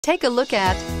Take a look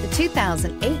at the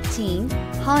 2018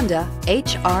 Honda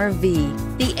HR-V.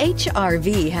 The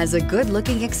HR-V has a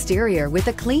good-looking exterior with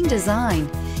a clean design.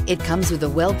 It comes with a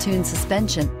well-tuned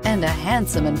suspension and a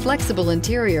handsome and flexible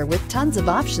interior with tons of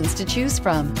options to choose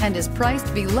from and is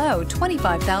priced below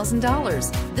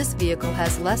 $25,000. This vehicle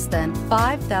has less than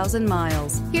 5,000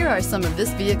 miles. Here are some of this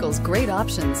vehicle's great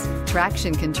options: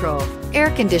 traction control,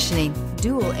 air conditioning,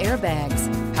 dual airbags,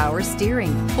 power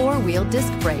steering, four-wheel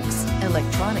disc brakes,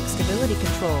 electronic stability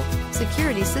control,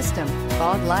 security system,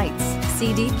 fog lights,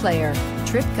 CD player,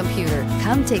 trip computer.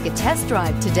 Come take a test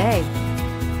drive today.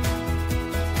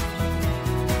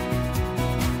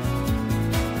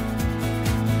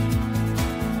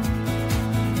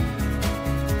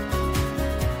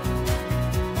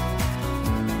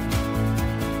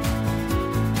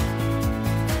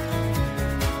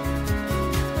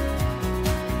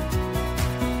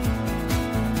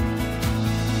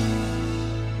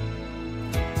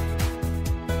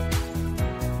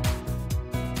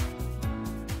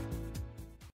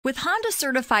 With Honda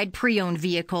certified pre-owned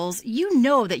vehicles, you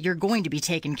know that you're going to be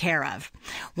taken care of.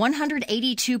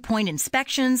 182-point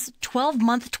inspections,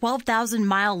 12-month,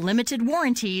 12,000-mile limited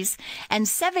warranties, and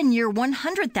 7-year,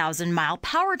 100,000-mile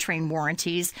powertrain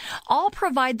warranties all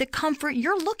provide the comfort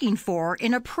you're looking for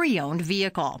in a pre-owned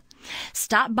vehicle.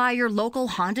 Stop by your local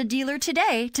Honda dealer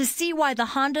today to see why the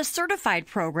Honda certified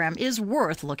program is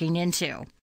worth looking into.